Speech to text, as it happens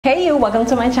Hey you, welcome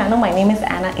to my channel. My name is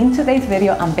Anna. In today's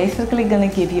video, I'm basically going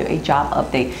to give you a job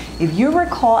update. If you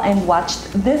recall and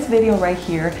watched this video right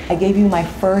here, I gave you my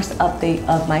first update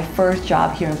of my first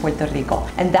job here in Puerto Rico.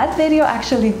 And that video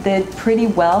actually did pretty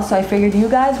well, so I figured you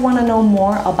guys want to know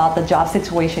more about the job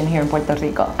situation here in Puerto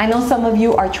Rico. I know some of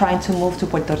you are trying to move to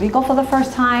Puerto Rico for the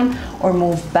first time or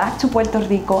move back to Puerto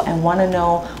Rico and want to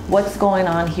know what's going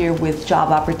on here with job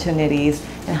opportunities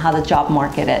and how the job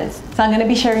market is. So I'm going to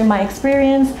be sharing my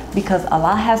experience because a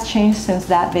lot has changed since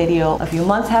that video. A few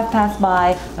months have passed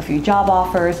by, a few job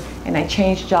offers, and I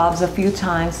changed jobs a few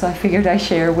times, so I figured I'd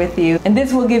share with you. And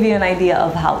this will give you an idea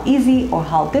of how easy or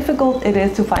how difficult it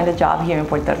is to find a job here in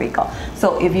Puerto Rico.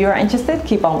 So if you're interested,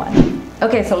 keep on watching.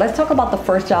 Okay, so let's talk about the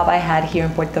first job I had here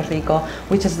in Puerto Rico,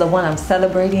 which is the one I'm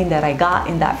celebrating that I got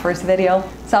in that first video.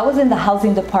 So I was in the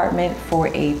housing department for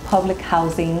a public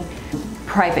housing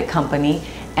private company,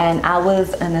 and I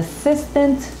was an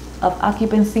assistant of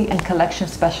occupancy and collection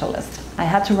specialist. I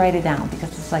had to write it down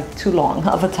because it's like too long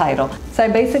of a title. So I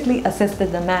basically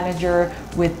assisted the manager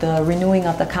with the renewing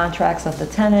of the contracts of the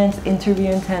tenants,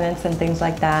 interviewing tenants and things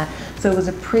like that. So it was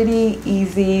a pretty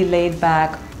easy, laid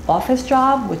back office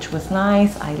job, which was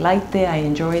nice. I liked it, I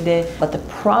enjoyed it. But the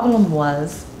problem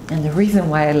was, and the reason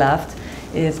why I left,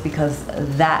 is because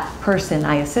that person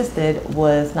I assisted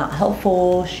was not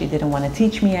helpful. She didn't want to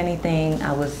teach me anything.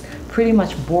 I was pretty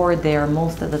much bored there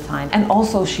most of the time. And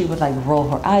also she would like roll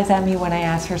her eyes at me when I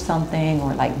asked her something,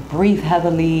 or like breathe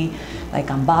heavily,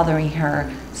 like I'm bothering her.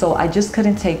 So I just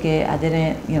couldn't take it. I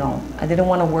didn't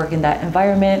want to work in that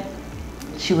environment.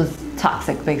 She was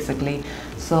toxic basically.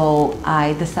 So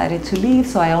I decided to leave.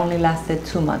 So I only lasted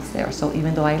 2 months there. So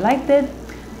even though I liked it,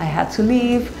 I had to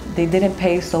leave. They didn't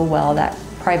pay so well. That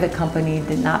private company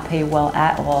did not pay well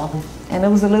at all. And it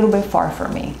was a little bit far for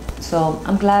me. So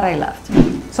I'm glad I left.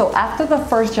 So after the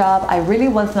first job, I really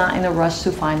was not in a rush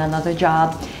to find another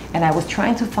job. And I was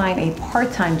trying to find a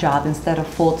part-time job instead of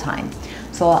full-time.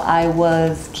 So I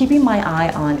was keeping my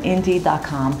eye on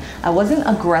Indeed.com. I wasn't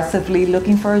aggressively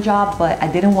looking for a job, but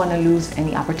I didn't want to lose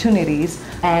any opportunities.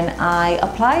 And I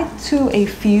applied to a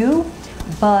few,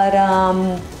 but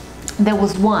there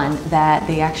was one that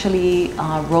they actually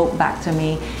wrote back to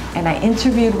me, and I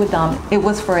interviewed with them. It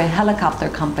was for a helicopter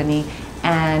company,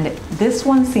 and this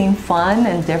one seemed fun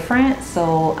and different.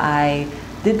 So I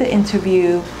did the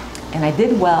interview and I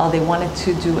did well. They wanted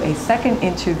to do a second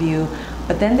interview,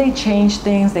 but then they changed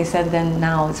things. They said then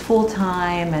now it's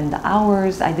full-time, and the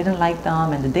hours I didn't like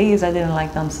them, and the days I didn't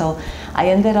like them. So I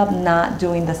ended up not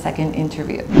doing the second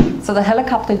interview. So the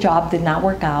helicopter job did not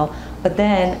work out, but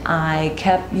then I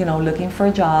kept, looking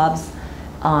for jobs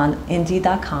on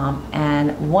Indeed.com,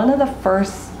 and one of the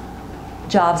first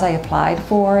jobs I applied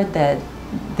for that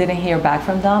didn't hear back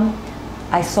from them,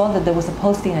 I saw that there was a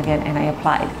posting again, and I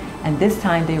applied. And this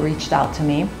time they reached out to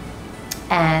me,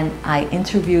 and I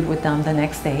interviewed with them the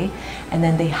next day, and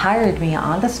then they hired me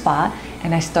on the spot,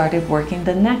 and I started working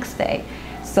the next day.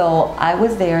 So I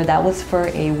was there. That was for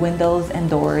a windows and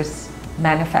doors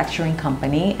manufacturing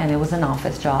company, and it was an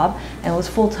office job, and it was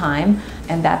full-time,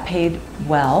 and that paid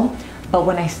well. But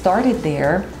when I started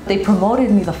there, they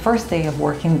promoted me the first day of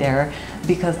working there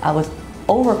because I was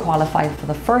overqualified for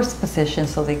the first position,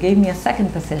 so they gave me a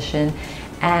second position,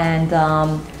 and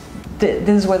this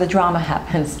is where the drama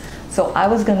happens. So I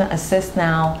was gonna assist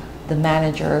now the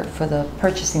manager for the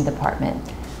purchasing department,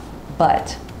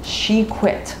 but she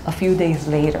quit a few days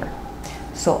later.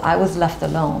 So I was left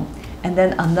alone. And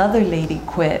then another lady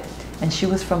quit, and she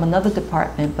was from another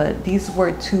department, but these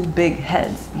were two big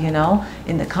heads,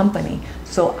 in the company.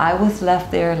 So I was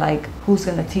left there like, who's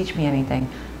gonna teach me anything?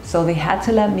 So they had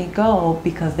to let me go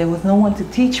because there was no one to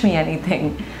teach me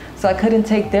anything. So I couldn't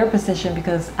take their position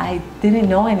because I didn't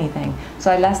know anything.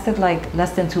 So I lasted like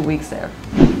less than 2 weeks there.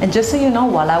 And just so you know,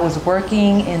 while I was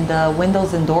working in the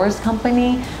windows and doors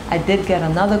company, I did get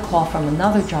another call from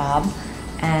another job,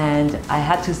 and I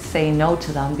had to say no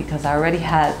to them because I already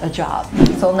had a job.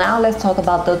 So now let's talk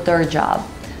about the third job.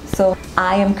 So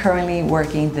I am currently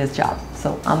working this job.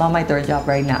 So I'm on my third job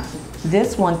right now.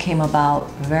 This one came about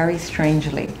very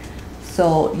strangely.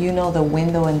 So the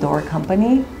window and door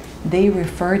company, they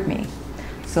referred me.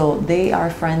 So they are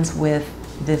friends with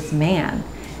this man,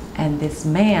 and this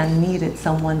man needed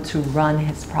someone to run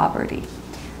his property.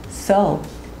 So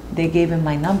they gave him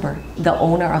my number. The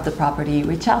owner of the property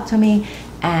reached out to me,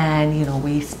 and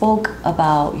we spoke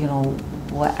about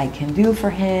what I can do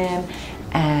for him,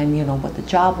 and what the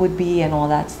job would be and all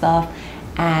that stuff.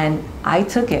 And I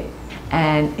took it,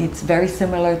 and it's very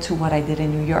similar to what I did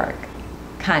in New York,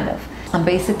 kind of. I'm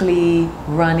basically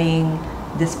running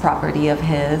this property of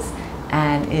his,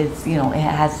 and it's, it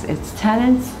has its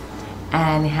tenants,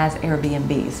 and it has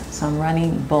Airbnbs. So I'm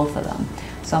running both of them.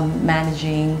 So I'm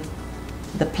managing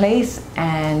the place,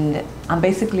 and I'm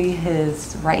basically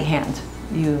his right hand,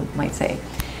 you might say.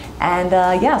 And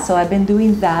yeah, so I've been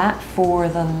doing that for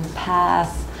the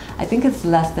past, I think it's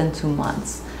less than 2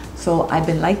 months. So I've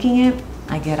been liking it.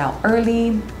 I get out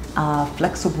early,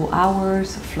 flexible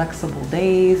hours, flexible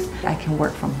days. I can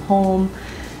work from home.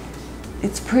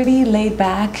 It's pretty laid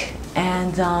back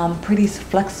and pretty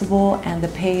flexible, and the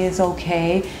pay is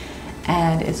okay,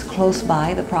 and it's close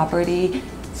by the property.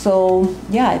 So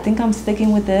yeah, I think I'm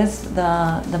sticking with this.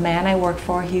 The man I work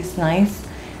for, he's nice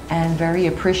and very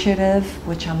appreciative,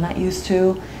 which I'm not used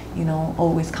to, you know,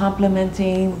 always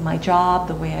complimenting my job,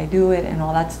 the way I do it and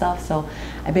all that stuff. So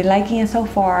I've been liking it so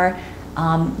far.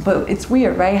 But it's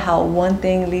weird, right? How one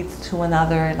thing leads to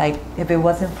another. Like if it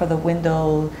wasn't for the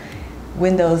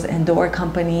windows and door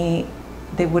company,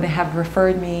 they wouldn't have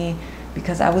referred me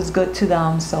because I was good to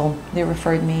them. So they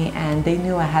referred me, and they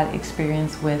knew I had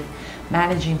experience with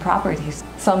managing properties.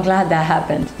 So I'm glad that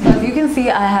happened. So as you can see,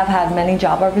 I have had many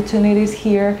job opportunities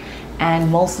here, and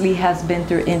mostly has been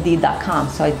through Indeed.com.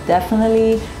 So I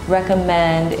definitely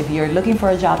recommend, if you're looking for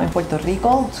a job in Puerto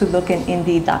Rico, to look in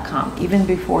Indeed.com even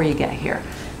before you get here.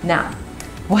 Now,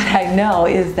 what I know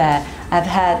is that I've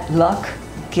had luck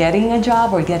getting a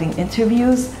job or getting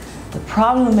interviews. The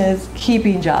problem is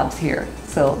keeping jobs here.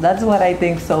 So that's what I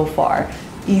think so far.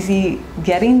 Easy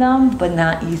getting them, but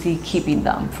not easy keeping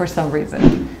them for some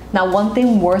reason. Now, one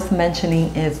thing worth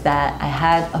mentioning is that I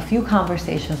had a few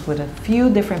conversations with a few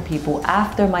different people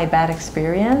after my bad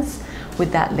experience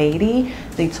with that lady.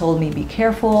 They told me be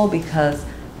careful because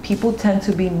people tend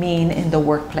to be mean in the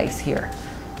workplace here.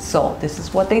 So this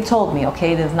is what they told me,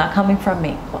 okay? This is not coming from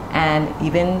me. And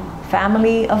even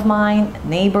family of mine,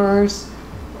 neighbors,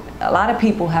 a lot of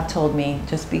people have told me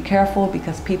just be careful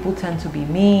because people tend to be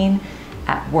mean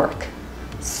at work.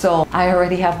 So I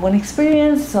already have one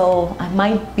experience, so I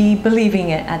might be believing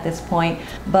it at this point.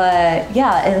 But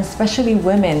yeah, and especially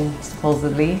women,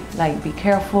 supposedly, like be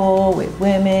careful with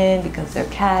women because they're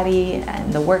catty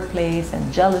and the workplace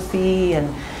and jealousy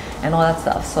and all that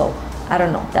stuff. So I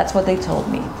don't know, that's what they told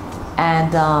me.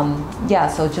 And yeah,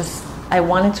 so just, I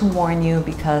wanted to warn you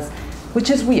because,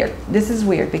 which is weird. This is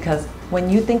weird because when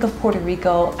you think of Puerto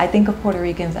Rico, I think of Puerto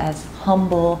Ricans as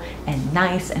humble and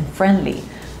nice and friendly.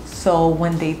 So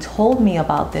when they told me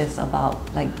about this, about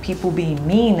like people being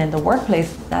mean in the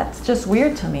workplace, that's just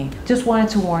weird to me. Just wanted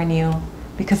to warn you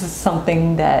because it's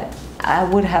something that I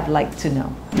would have liked to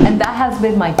know. And that has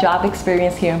been my job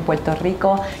experience here in Puerto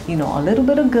Rico. You know, a little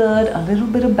bit of good, a little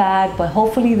bit of bad, but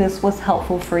hopefully this was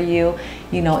helpful for you.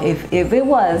 You know, if it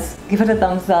was, give it a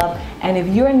thumbs up. And if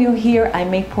you're new here, I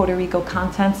make Puerto Rico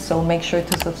content, so make sure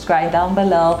to subscribe down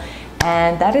below.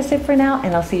 And that is it for now,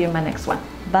 and I'll see you in my next one.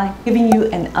 Bye. Giving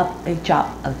you a job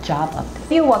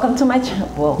update. You're welcome to my channel.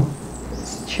 Whoa,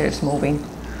 this chair's moving.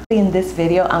 In this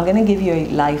video, I'm gonna give you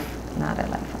not a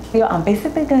life. I'm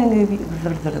basically gonna give you,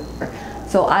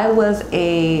 so I was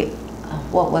a,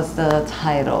 what was the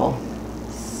title?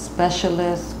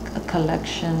 Specialist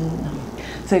collection.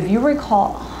 So if you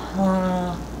recall,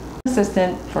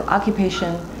 assistant for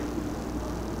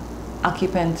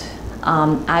occupant.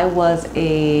 I was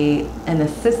an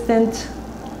assistant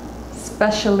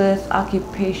specialist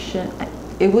occupation.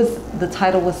 The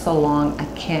title was so long, I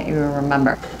can't even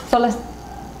remember. So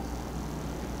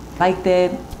liked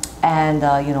it, and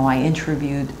you know, I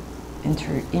interviewed.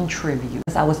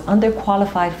 I was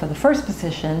underqualified for the first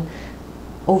position,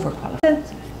 overqualified.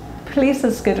 Please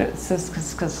subscribe,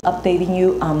 updating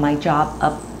you on my job